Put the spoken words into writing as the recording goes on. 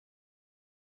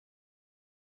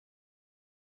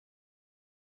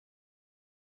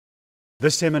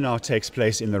This seminar takes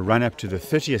place in the run-up to the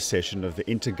 30th session of the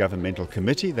Intergovernmental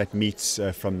Committee that meets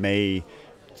from May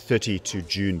 30 to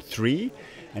June 3,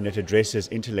 and it addresses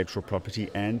intellectual property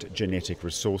and genetic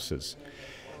resources.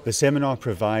 The seminar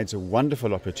provides a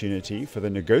wonderful opportunity for the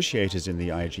negotiators in the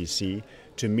IGC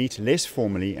to meet less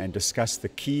formally and discuss the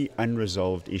key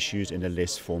unresolved issues in a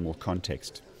less formal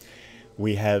context.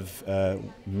 We have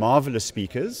marvelous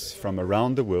speakers from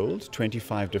around the world,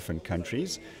 25 different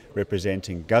countries,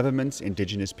 representing governments,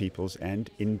 indigenous peoples and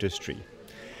industry.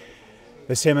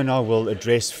 The seminar will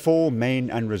address four main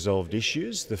unresolved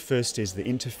issues. The first is the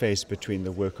interface between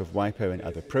the work of WIPO and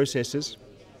other processes.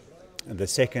 And the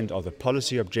second are the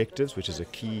policy objectives, which is a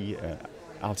key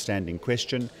outstanding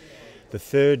question. The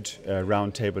third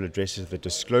roundtable addresses the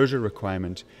disclosure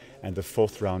requirement, and the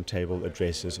fourth roundtable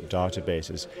addresses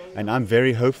databases. And I'm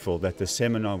very hopeful that the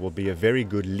seminar will be a very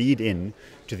good lead-in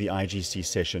to the IGC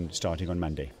session starting on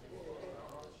Monday.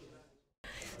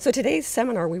 So today's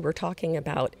seminar we were talking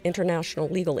about international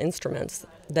legal instruments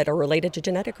that are related to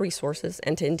genetic resources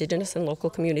and to indigenous and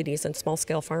local communities and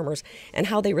small-scale farmers, and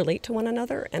how they relate to one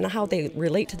another and how they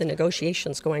relate to the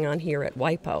negotiations going on here at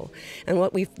WIPO. And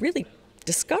what we've really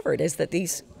discovered is that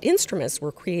these instruments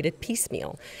were created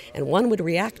piecemeal, and one would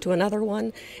react to another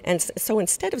one. And so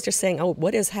instead of just saying, oh,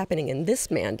 what is happening in this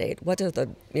mandate, what are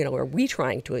are we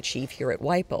trying to achieve here at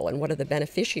WIPO, and what are the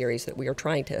beneficiaries that we are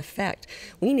trying to affect,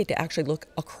 we need to actually look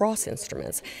across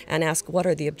instruments and ask what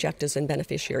are the objectives and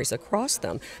beneficiaries across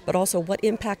them, but also what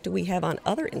impact do we have on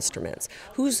other instruments,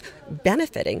 who's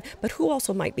benefiting, but who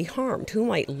also might be harmed, who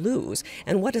might lose,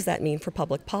 and what does that mean for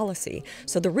public policy.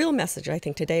 So the real message, I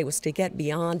think, today was to get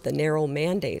beyond the narrow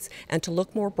mandates and to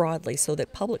look more broadly so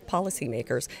that public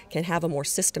policymakers can have a more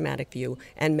systematic view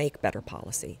and make better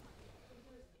policy.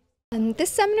 This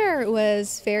seminar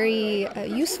was very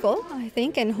useful, I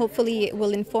think, and hopefully it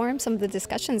will inform some of the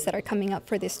discussions that are coming up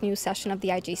for this new session of the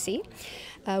IGC.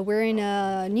 We're in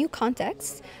a new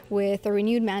context with a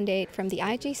renewed mandate from the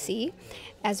IGC,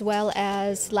 as well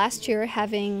as last year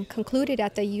having concluded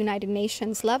at the United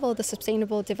Nations level the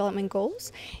Sustainable Development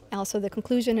Goals, also the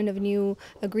conclusion of a new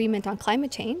agreement on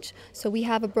climate change. So we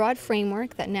have a broad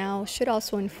framework that now should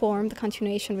also inform the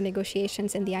continuation of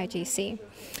negotiations in the IGC.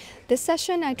 This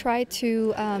session I tried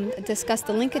to discuss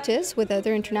the linkages with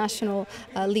other international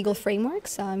legal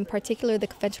frameworks, in particular the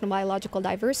Convention on Biological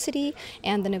Diversity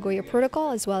and the Nagoya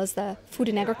Protocol, as well as the Food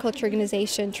and Agriculture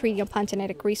Organization Treaty on Plant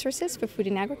Genetic Resources for Food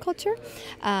and Agriculture,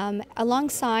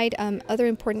 alongside other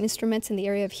important instruments in the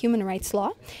area of human rights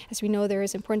law. As we know, there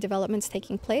is important developments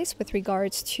taking place with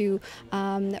regards to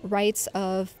rights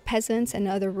of peasants and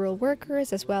other rural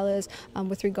workers, as well as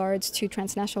with regards to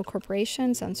transnational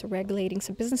corporations, and so regulating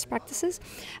some business practices.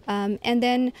 And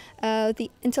then the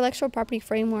intellectual property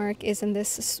framework is in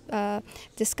this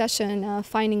discussion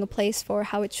finding a place for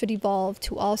how it should evolve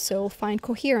to also find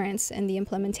coherence in the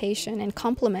implementation and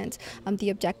complement the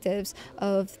objectives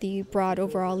of the broad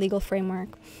overall legal framework.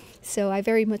 So I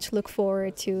very much look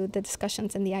forward to the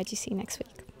discussions in the IGC next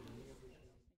week.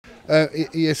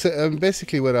 Yes,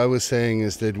 basically what I was saying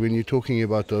is that when you're talking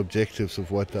about the objectives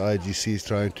of what the IGC is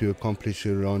trying to accomplish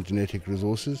around genetic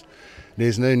resources,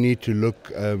 there's no need to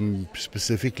look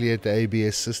specifically at the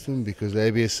ABS system, because the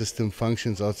ABS system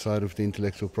functions outside of the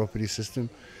intellectual property system.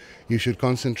 You should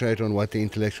concentrate on what the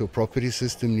intellectual property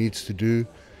system needs to do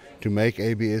to make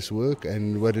ABS work,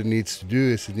 and what it needs to do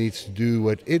is it needs to do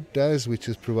what it does, which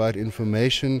is provide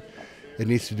information. It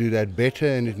needs to do that better,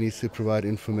 and it needs to provide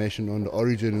information on the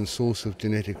origin and source of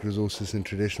genetic resources and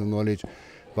traditional knowledge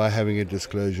by having a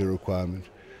disclosure requirement.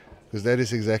 Because that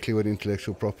is exactly what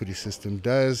intellectual property system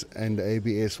does, and the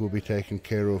ABS will be taken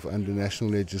care of under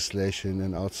national legislation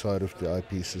and outside of the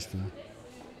IP system.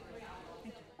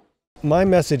 My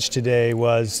message today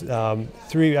was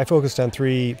I focused on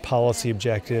three policy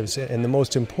objectives, and the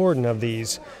most important of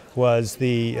these was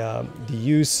the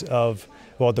use of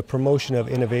the promotion of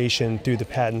innovation through the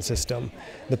patent system.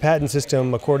 The patent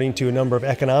system, according to a number of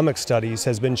economic studies,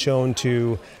 has been shown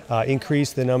to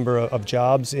increase the number of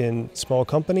jobs in small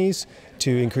companies,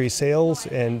 to increase sales,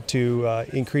 and to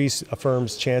increase a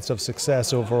firm's chance of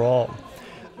success overall.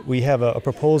 We have a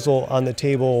proposal on the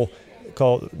table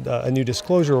called a new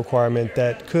disclosure requirement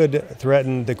that could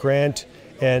threaten the grant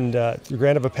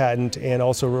of a patent and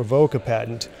also revoke a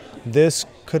patent. This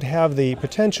could have the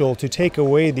potential to take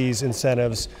away these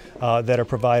incentives that are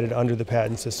provided under the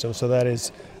patent system. So that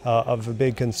is of a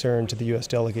big concern to the U.S.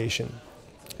 delegation.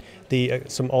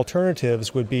 some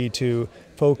alternatives would be to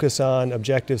focus on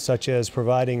objectives such as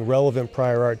providing relevant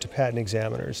prior art to patent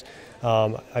examiners.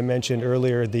 I mentioned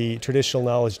earlier the Traditional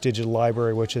Knowledge Digital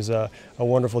Library, which is a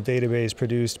wonderful database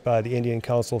produced by the Indian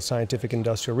Council of Scientific and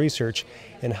Industrial Research,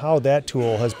 and how that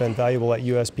tool has been valuable at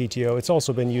USPTO. It's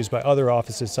also been used by other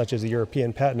offices such as the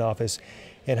European Patent Office,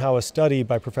 and how a study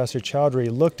by Professor Chowdhury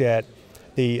looked at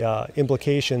the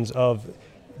implications of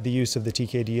the use of the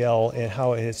TKDL and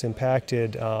how it has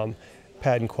impacted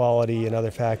patent quality and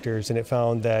other factors, and it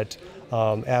found that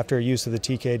after use of the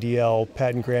TKDL,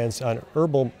 patent grants on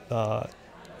herbal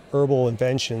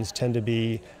inventions tend to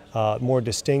be more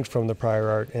distinct from the prior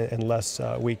art and less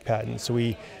weak patents. So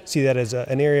we see that as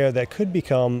an area that could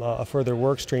become a further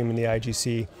work stream in the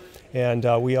IGC. And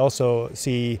we also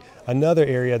see another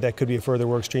area that could be a further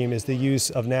work stream is the use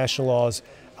of national laws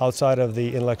outside of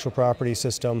the intellectual property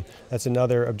system. That's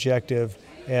another objective.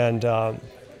 And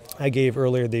I gave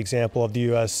earlier the example of the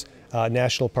U.S.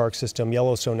 National Park system,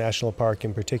 Yellowstone National Park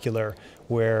in particular,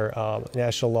 where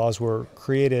national laws were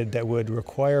created that would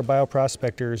require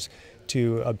bioprospectors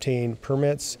to obtain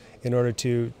permits in order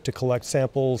to collect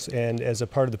samples, and as a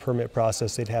part of the permit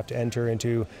process they'd have to enter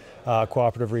into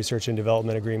cooperative research and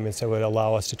development agreements that would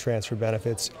allow us to transfer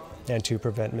benefits and to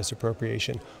prevent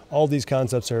misappropriation. All these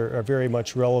concepts are very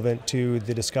much relevant to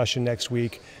the discussion next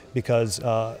week, because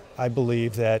I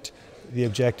believe that the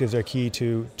objectives are key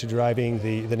to driving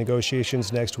the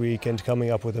negotiations next week and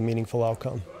coming up with a meaningful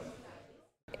outcome.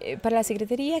 Para la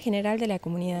Secretaría General de la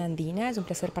Comunidad Andina es un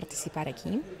placer participar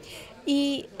aquí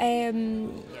y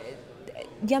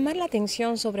llamar la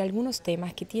atención sobre algunos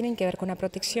temas que tienen que ver con la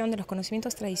protección de los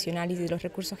conocimientos tradicionales y de los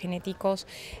recursos genéticos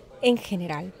en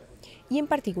general, y en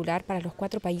particular para los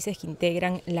 4 países que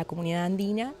integran la Comunidad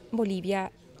Andina: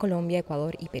 Bolivia, Colombia,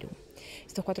 Ecuador y Perú.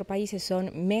 Estos 4 países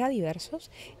son mega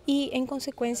diversos y en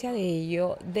consecuencia de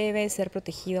ello debe ser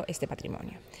protegido este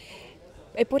patrimonio.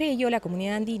 Por ello, la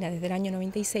Comunidad Andina desde el año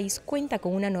 96 cuenta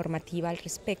con una normativa al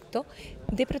respecto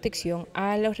de protección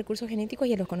a los recursos genéticos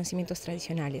y a los conocimientos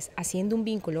tradicionales, haciendo un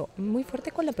vínculo muy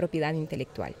fuerte con la propiedad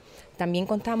intelectual. También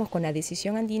contamos con la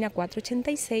Decisión Andina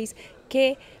 486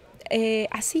 que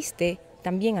asiste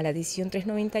también a la Decisión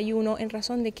 391 en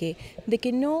razón de que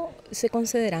no se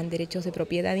concederán derechos de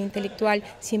propiedad intelectual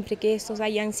siempre que estos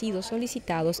hayan sido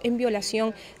solicitados en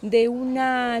violación de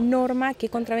una norma que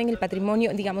contravenga el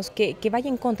patrimonio, digamos que vaya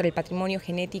en contra del patrimonio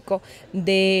genético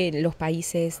de los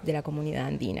países de la Comunidad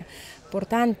Andina. Por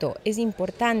tanto, es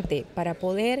importante para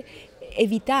poder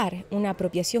evitar una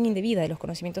apropiación indebida de los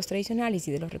conocimientos tradicionales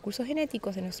y de los recursos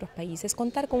genéticos de nuestros países,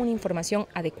 contar con una información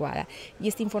adecuada. Y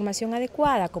esta información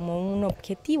adecuada, como un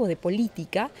objetivo de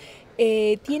política,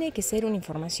 tiene que ser una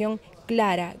información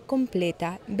clara,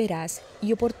 completa, veraz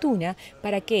y oportuna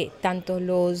para que tanto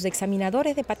los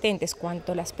examinadores de patentes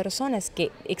cuanto las personas que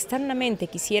externamente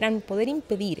quisieran poder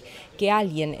impedir que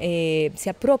alguien se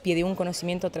apropie de un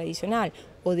conocimiento tradicional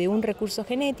o de un recurso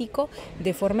genético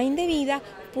de forma indebida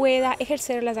pueda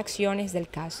ejercer las acciones del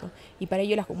caso. Y para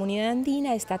ello la Comunidad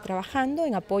Andina está trabajando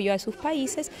en apoyo a sus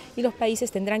países, y los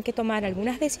países tendrán que tomar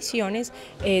algunas decisiones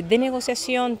de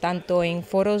negociación tanto en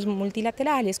foros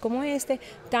multilaterales como este,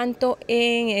 tanto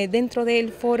dentro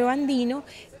del foro andino,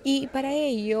 y para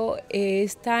ello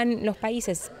están los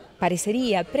países,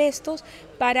 parecería, prestos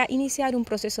para iniciar un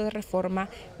proceso de reforma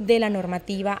de la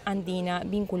normativa andina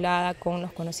vinculada con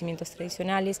los conocimientos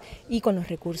tradicionales y con los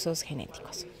recursos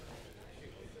genéticos.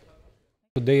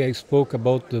 Today I spoke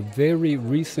about the very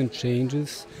recent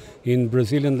changes in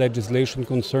Brazilian legislation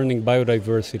concerning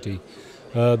biodiversity.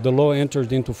 The law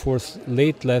entered into force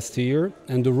late last year,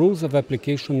 and the rules of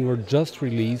application were just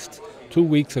released 2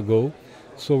 weeks ago,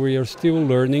 so we are still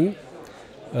learning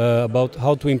about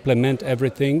how to implement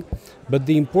everything. But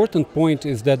the important point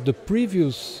is that the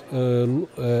previous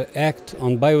act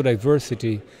on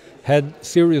biodiversity had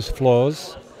serious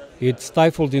flaws. It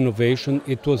stifled innovation,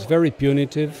 it was very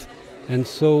punitive, and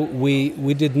so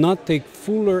we did not take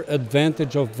fuller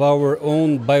advantage of our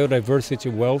own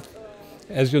biodiversity wealth.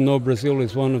 As you know, Brazil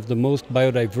is one of the most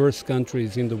biodiverse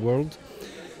countries in the world.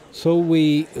 So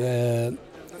we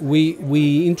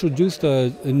introduced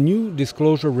a new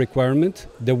disclosure requirement.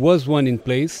 There was one in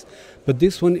place, but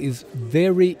this one is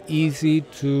very easy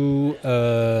to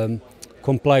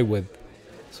comply with.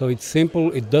 So it's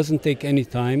simple, it doesn't take any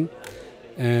time,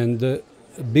 and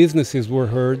businesses were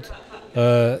heard,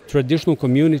 traditional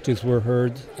communities were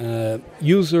heard,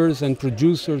 users and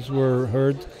producers were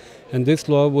heard, and this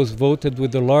law was voted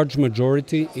with a large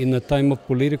majority in a time of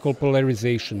political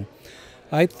polarization.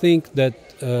 I think that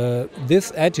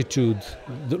this attitude,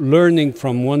 learning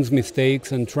from one's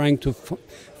mistakes and trying to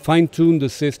fine-tune the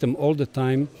system all the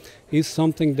time, is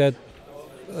something that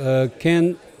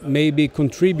can maybe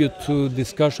contribute to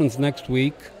discussions next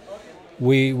week,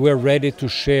 we're ready to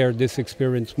share this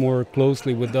experience more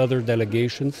closely with other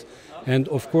delegations. And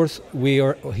of course, we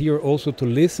are here also to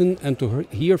listen and to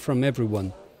hear from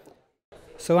everyone.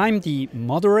 So I'm the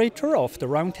moderator of the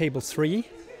Roundtable 3,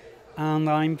 and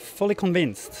I'm fully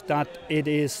convinced that it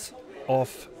is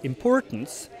of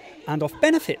importance and of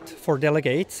benefit for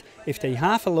delegates if they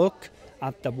have a look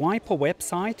at the WIPO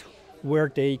website,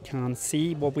 where they can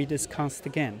see what we discussed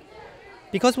again.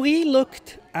 Because we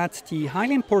looked at the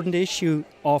highly important issue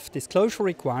of disclosure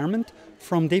requirement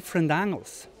from different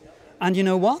angles. And you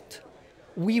know what?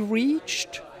 We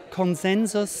reached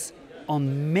consensus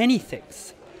on many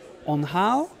things, on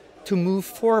how to move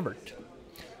forward.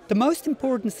 The most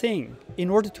important thing in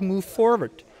order to move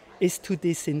forward is to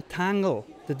disentangle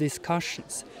the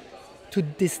discussions, to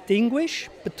distinguish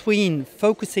between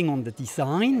focusing on the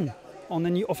design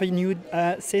of a new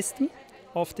system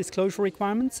of disclosure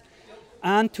requirements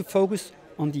and to focus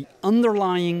on the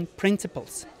underlying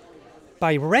principles.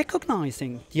 By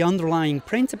recognizing the underlying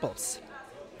principles,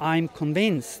 I'm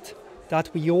convinced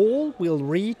that we all will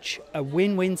reach a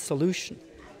win-win solution.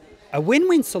 A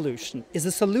win-win solution is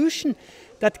a solution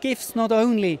that gives not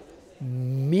only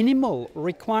minimal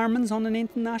requirements on an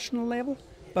international level,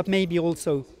 but maybe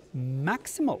also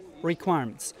maximal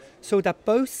requirements, so that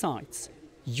both sides,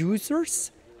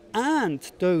 users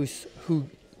and those who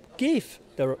give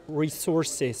the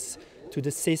resources to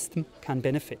the system, can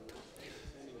benefit.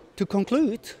 To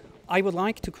conclude, I would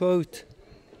like to quote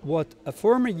what a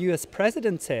former US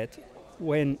president said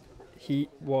when he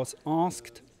was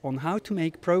asked on how to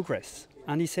make progress.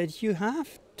 And he said, you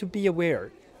have to be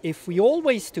aware, if we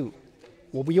always do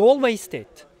what we always did,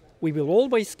 we will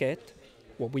always get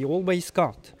what we always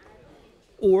got.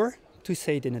 Or, to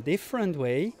say it in a different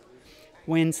way,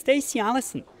 when Stacey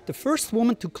Allison, the first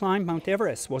woman to climb Mount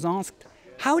Everest, was asked,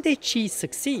 how did she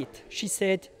succeed? She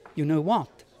said, you know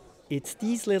what? It's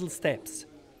these little steps.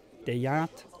 They add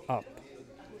up.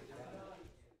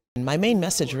 My main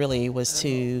message really was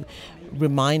to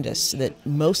remind us that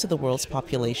most of the world's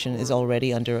population is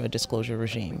already under a disclosure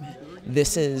regime.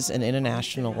 This is an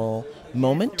international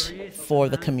moment for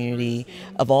the community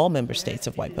of all member states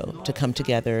of WIPO to come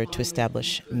together to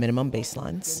establish minimum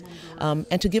baselines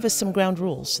and to give us some ground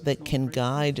rules that can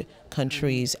guide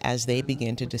countries as they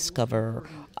begin to discover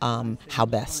how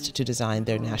best to design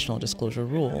their national disclosure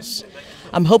rules.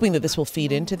 I'm hoping that this will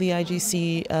feed into the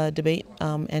IGC debate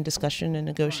and discussion and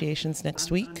negotiations next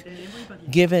week.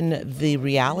 Given the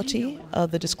reality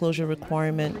of the disclosure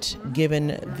requirement,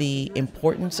 given the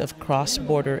importance of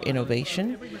cross-border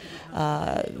innovation,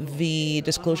 the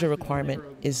disclosure requirement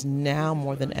is now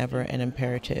more than ever an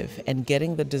imperative, and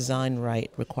getting the design right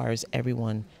requires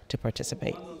everyone to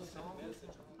participate.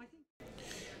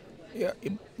 Yeah,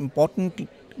 important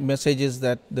message is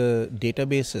that the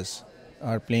databases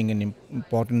are playing an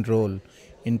important role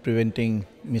in preventing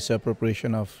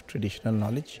misappropriation of traditional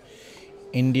knowledge.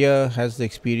 India has the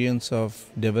experience of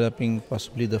developing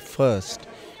possibly the first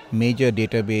major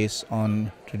database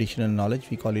on traditional knowledge.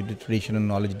 We call it the Traditional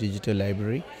Knowledge Digital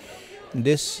Library.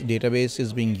 This database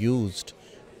is being used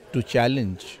to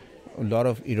challenge a lot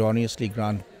of erroneously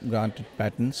granted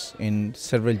patents in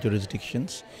several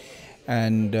jurisdictions.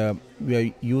 And we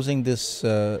are using this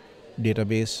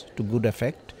database to good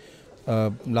effect.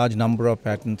 A large number of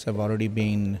patents have already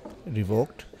been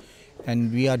revoked,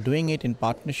 and we are doing it in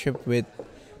partnership with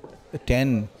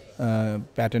 10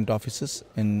 patent offices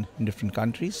in different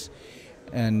countries,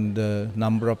 and the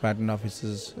number of patent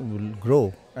offices will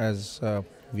grow as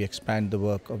we expand the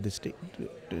work of this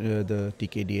the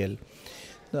TKDL.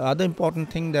 The other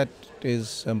important thing that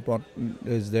is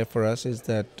there for us is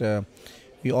that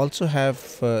we also have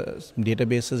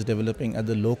databases developing at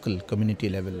the local community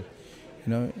level.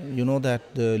 You know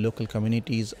that the local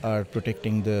communities are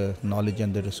protecting the knowledge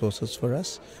and the resources for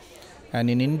us. And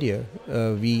in India,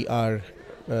 we are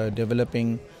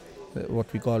developing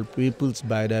what we call People's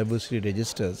Biodiversity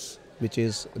Registers, which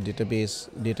is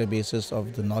databases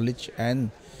of the knowledge and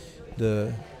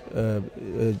the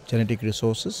genetic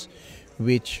resources,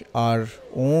 which are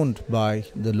owned by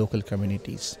the local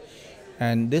communities.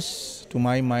 And this, to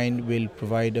my mind, will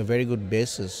provide a very good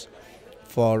basis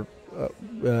for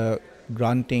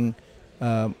granting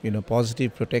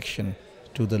positive protection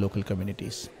to the local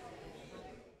communities.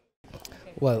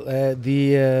 Well,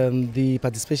 the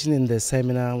participation in the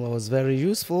seminar was very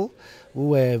useful. We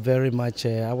were very much,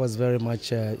 I was very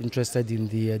much interested in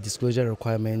the disclosure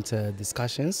requirement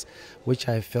discussions, which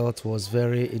I felt was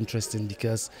very interesting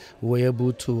because we were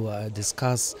able to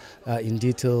discuss in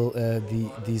detail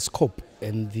the scope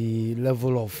and the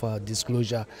level of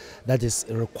disclosure that is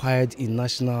required in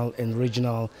national and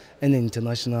regional and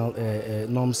international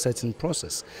norm setting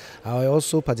process. I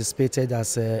also participated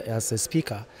as a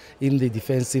speaker in the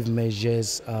defensive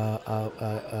measures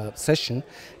session,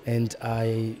 and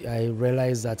I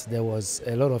realized that there was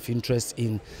a lot of interest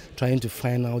in trying to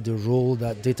find out the role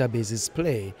that databases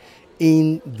play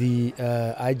in the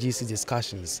IGC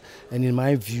discussions. And in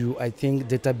my view, I think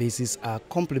databases are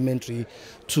complementary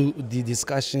to the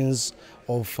discussions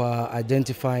of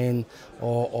identifying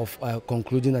or of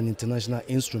concluding an international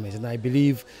instrument. And I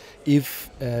believe if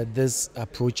this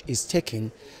approach is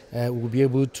taken, we'll be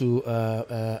able to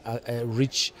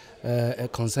reach a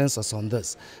consensus on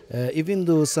this. Even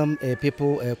though some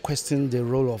people question the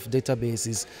role of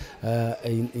databases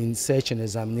in search and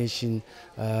examination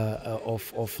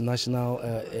of national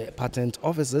patent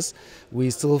offices, we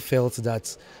still felt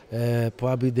that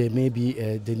probably there may be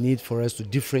the need for us to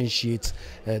differentiate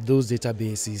those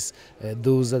databases,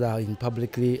 those that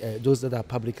are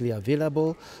publicly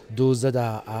available, those that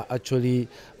are actually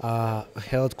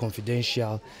held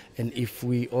confidential. And if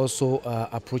we also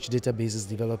approach databases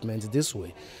development this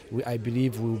way, I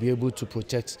believe we will be able to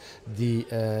protect the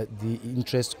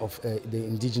interests of the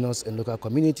indigenous and local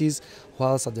communities,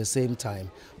 whilst at the same time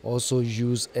also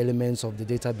use elements of the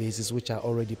databases which are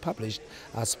already published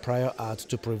as prior art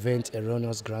to prevent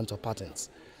erroneous grant of patents.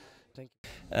 Thank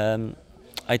you.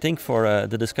 I think for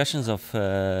the discussions of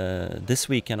this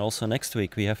week and also next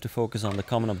week, we have to focus on the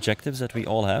common objectives that we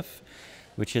all have,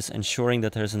 which is ensuring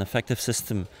that there is an effective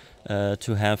system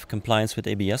to have compliance with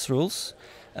ABS rules,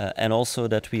 and also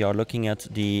that we are looking at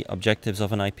the objectives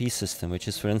of an IP system, which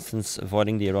is, for instance,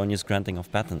 avoiding the erroneous granting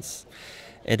of patents.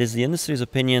 It is the industry's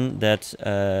opinion that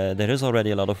there is already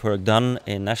a lot of work done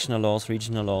in national laws,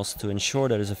 regional laws, to ensure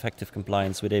there is effective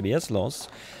compliance with ABS laws,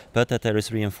 but that there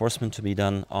is reinforcement to be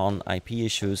done on IP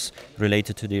issues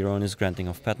related to the erroneous granting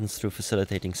of patents through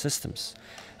facilitating systems.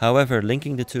 However,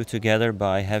 linking the two together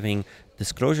by having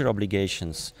disclosure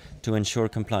obligations to ensure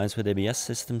compliance with ABS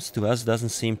systems, to us doesn't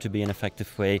seem to be an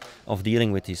effective way of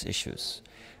dealing with these issues.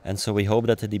 And so we hope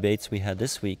that the debates we had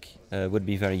this week would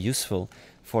be very useful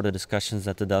for the discussions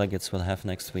that the delegates will have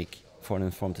next week for an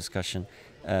informed discussion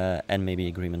and maybe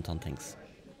agreement on things.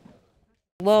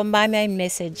 Well, my main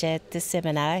message at this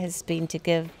seminar has been to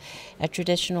give a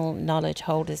traditional knowledge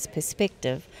holder's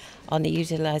perspective on the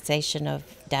utilization of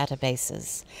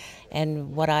databases.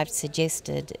 And what I've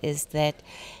suggested is that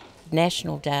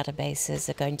national databases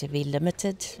are going to be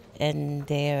limited in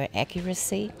their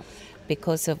accuracy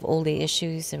because of all the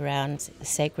issues around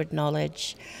sacred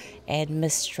knowledge and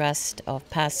mistrust of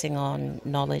passing on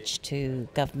knowledge to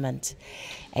government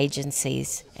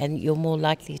agencies, and you're more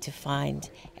likely to find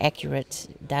accurate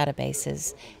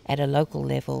databases at a local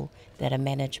level that are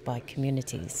managed by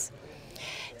communities.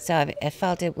 So I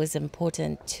felt it was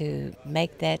important to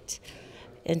make that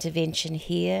intervention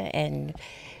here and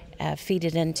feed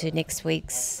it into next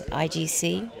week's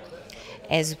IGC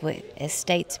as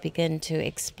states begin to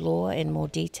explore in more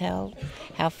detail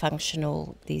how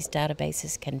functional these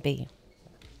databases can be.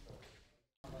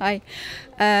 Hi,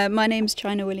 my name's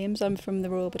China Williams. I'm from the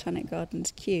Royal Botanic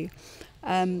Gardens, Kew.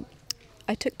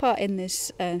 I took part in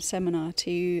this seminar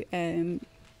to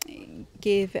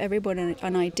give everyone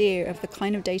an idea of the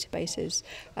kind of databases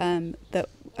that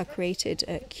are created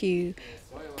at Kew,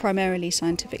 primarily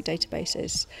scientific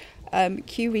databases.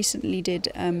 Kew recently did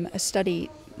a study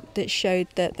that showed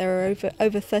that there are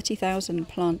over 30,000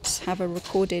 plants have a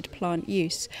recorded plant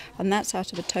use, and that's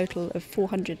out of a total of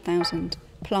 400,000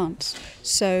 plants.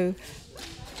 So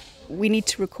we need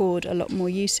to record a lot more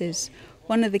uses.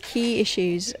 One of the key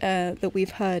issues that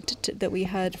we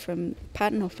heard from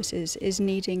patent offices is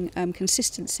needing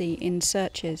consistency in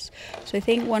searches. So I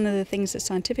think one of the things that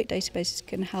scientific databases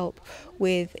can help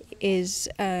with is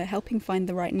helping find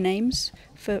the right names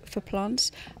for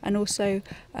plants, and also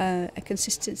a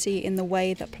consistency in the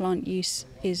way that plant use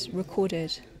is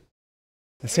recorded.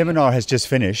 The seminar has just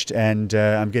finished, and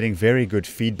I'm getting very good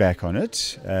feedback on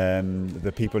it.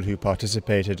 The people who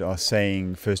participated are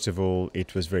saying, first of all,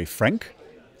 it was very frank,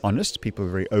 honest. People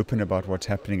were very open about what's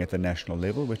happening at the national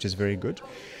level, which is very good.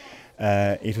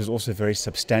 It was also very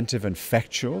substantive and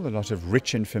factual, a lot of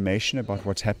rich information about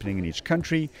what's happening in each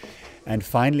country. And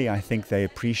finally, I think they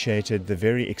appreciated the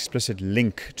very explicit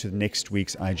link to next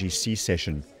week's IGC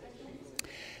session.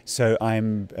 So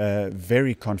I'm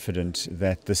very confident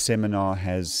that the seminar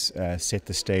has set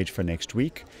the stage for next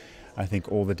week. I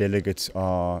think all the delegates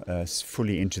are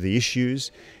fully into the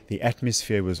issues. The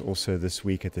atmosphere was also this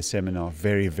week at the seminar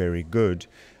very, very good.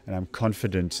 And I'm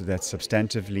confident that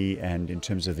substantively and in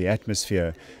terms of the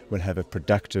atmosphere, we'll have a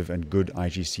productive and good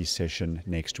IGC session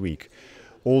next week.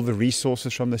 All the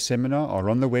resources from the seminar are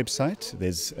on the website.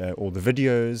 There's all the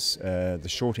videos, the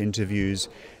short interviews,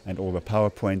 and all the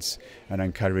PowerPoints. And I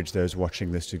encourage those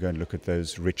watching this to go and look at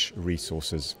those rich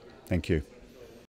resources. Thank you.